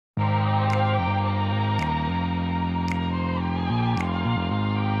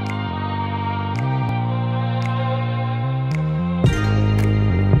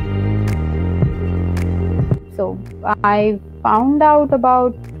So I found out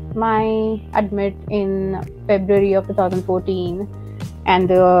about my admit in February of 2014, and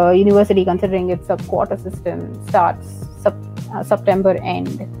the university, considering it's a quarter system, starts September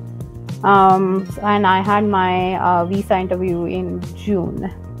end. And I had my visa interview in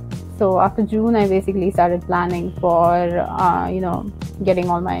June. So after June, I basically started planning for getting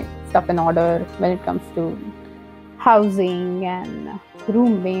all my stuff in order when it comes to housing and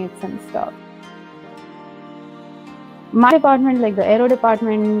roommates and stuff. My department, like the aero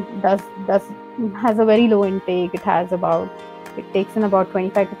department, has a very low intake. It takes in about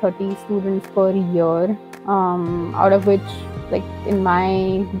 25 to 30 students per year, out of which, like in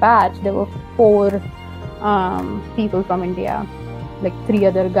my batch, there were 4 people from India, like 3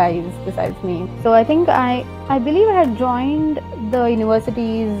 other guys besides me. So I think I believe I had joined the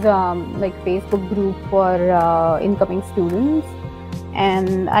university's like Facebook group for incoming students,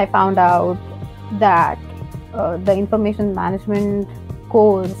 and I found out that the information management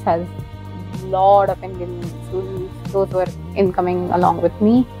course has a lot of Indian students. Those were incoming along with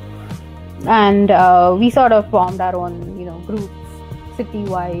me, and we sort of formed our own groups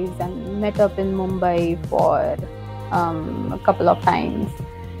city-wise and met up in Mumbai for a couple of times,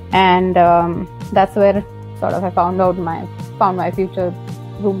 and that's where sort of I found my future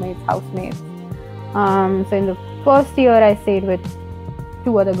roommates, housemates. So in the first year I stayed with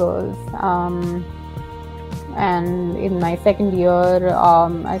 2 other girls, and in my second year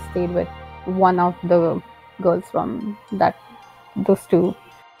I stayed with one of the girls from those 2.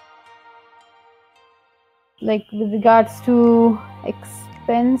 Like with regards to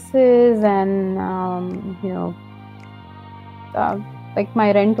expenses and like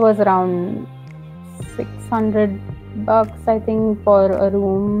my rent was around $600, I think, for a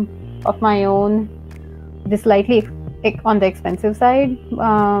room of my own. This slightly on the expensive side,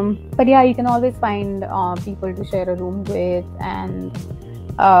 but yeah, you can always find people to share a room with. And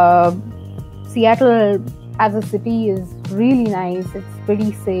Seattle as a city is really nice. It's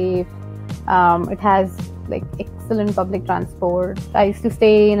pretty safe. It has like excellent public transport. I used to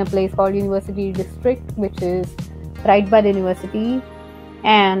stay in a place called University District, which is right by the university,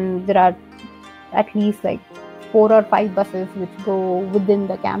 and there are at least like 4 or 5 buses which go within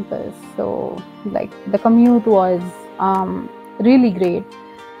the campus. So like the commute was really great.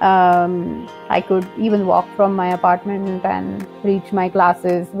 I could even walk from my apartment and reach my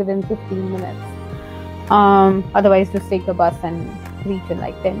classes within 15 minutes. Otherwise, just take the bus and reach in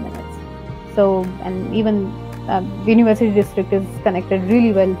like 10 minutes. So, and even the University District is connected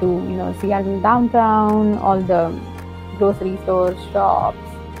really well to Seattle downtown, all the grocery stores, shops,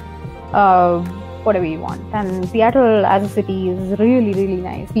 whatever you want. And Seattle as a city is really, really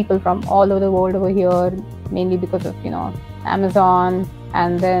nice. People from all over the world over here, mainly because of Amazon,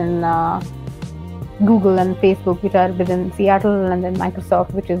 and then Google and Facebook, which are within Seattle, and then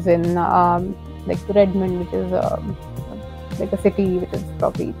Microsoft, which is in like Redmond, which is like a city which is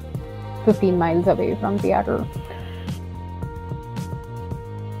probably 15 miles away from Seattle.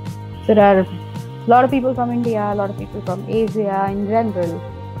 So there are a lot of people from India, a lot of people from Asia in general.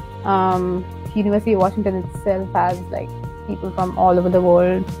 University of Washington itself has like people from all over the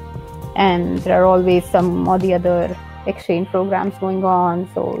world, and there are always some or the other exchange programs going on.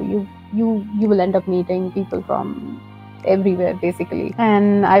 So you will end up meeting people from everywhere basically.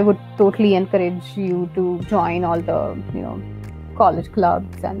 And I would totally encourage you to join all the college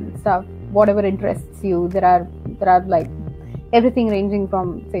clubs and stuff, whatever interests you. There are like everything ranging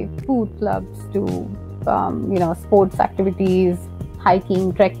from, say, food clubs to sports activities,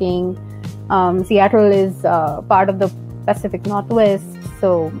 hiking, trekking. Seattle is part of the Pacific Northwest,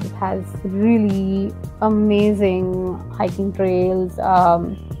 so it has really amazing hiking trails,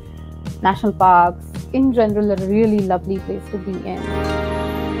 national parks. In general, a really lovely place to be in.